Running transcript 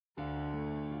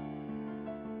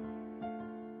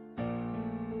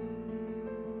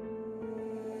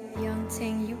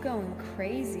Ting, you going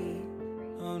crazy.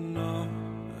 Oh no,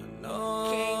 no.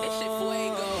 King, this shit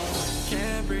fuego.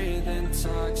 Can't breathe in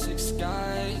toxic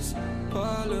skies.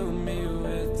 Pollute me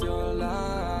with your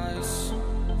lies.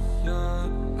 Yeah,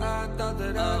 I thought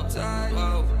that I'd die.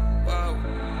 Whoa, whoa.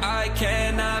 I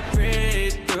cannot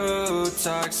breathe through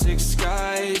toxic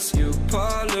skies. You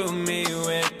pollute me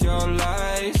with your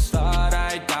lies. Thought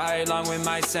I'd die along with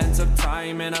my sense of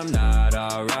time, and I'm not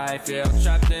alright. Feel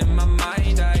trapped in my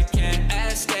mind, I can't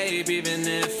escape even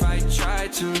if I try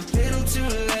to. Little too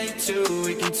late, too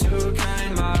weak and too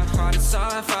kind. My heart is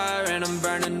on fire and I'm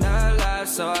burning alive,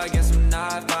 so I guess I'm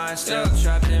not fine. Still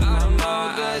trapped in my mind.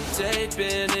 I know the date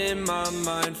been in my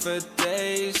mind for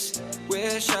days.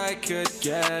 Wish I could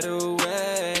get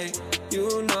away.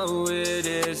 You know it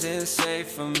isn't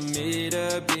safe for me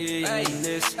to be in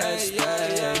this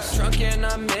headspace. Drunk and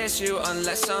I miss you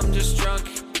unless I'm just drunk.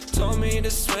 Told me to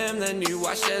swim, then you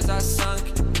watched as I sunk.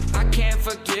 I can't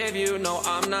forgive you, no,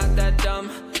 I'm not that dumb.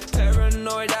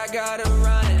 Paranoid, I gotta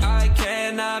run. I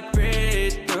cannot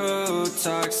breathe through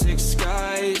toxic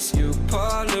skies. You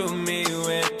pollute me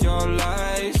with your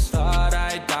lies. Thought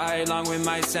I'd die along with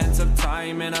my sense of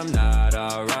time, and I'm not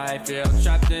alright. Feel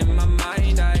trapped in my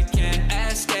mind, I can't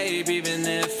escape even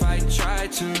if I try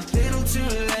to. Little too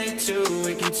late, too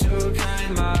weak and too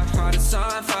kind. My heart is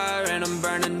on fire and I'm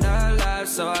burning alive,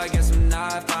 so I guess I'm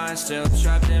not fine. Still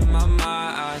trapped in my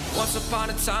mind. Once upon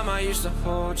a time I used to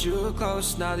hold you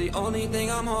close. Now the only thing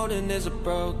I'm holding is a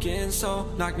broken soul.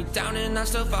 Knock me down and I'm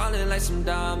still falling like some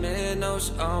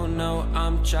dominoes. Oh no,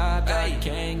 I'm trapped, I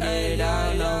can't get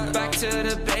out, no. Back to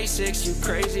the basics, you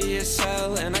crazy as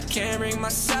hell, and I can't bring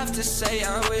myself to say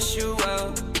I wish you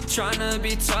well. Tryna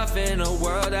be tough in a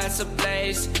world that's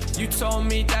ablaze. You told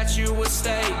me that you would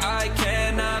stay. I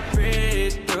cannot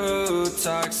breathe through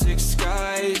toxic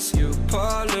skies. You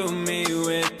pollute me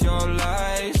with your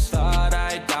lies. Thought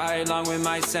I'd die along with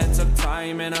my sense of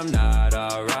time, and I'm not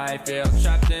alright. Feel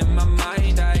trapped in my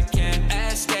mind, I can't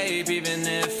escape even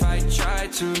if I try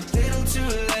to. Little too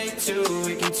late, too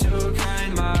weak and too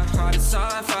kind. My heart is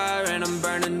on fire and I'm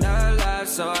burning alive,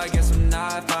 so I guess I'm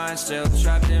not fine. Still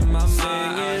trapped in my mind.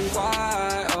 Singing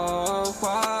why, oh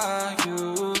why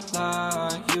you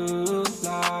lie, you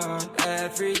lie.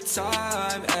 Every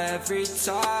time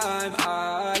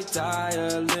I die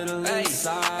a little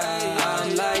inside.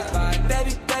 I'm like bye,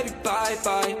 baby, baby, bye,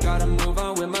 bye. Gotta move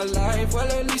on with my life,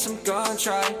 well at least I'm gonna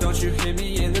try. Don't you hear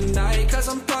me in the night, cause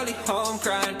I'm probably home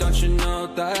crying. Don't you know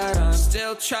that I'm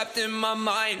still trapped in my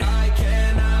mind. I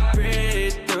cannot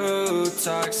breathe through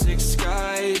toxic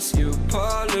skies. You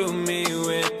pollute me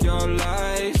with your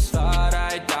lies. Thought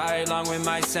I'd die along with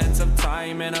my sense of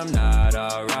time, and I'm not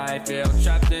alright. Feel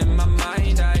trapped in my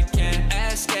mind, I can't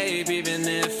escape even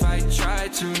if I try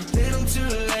to.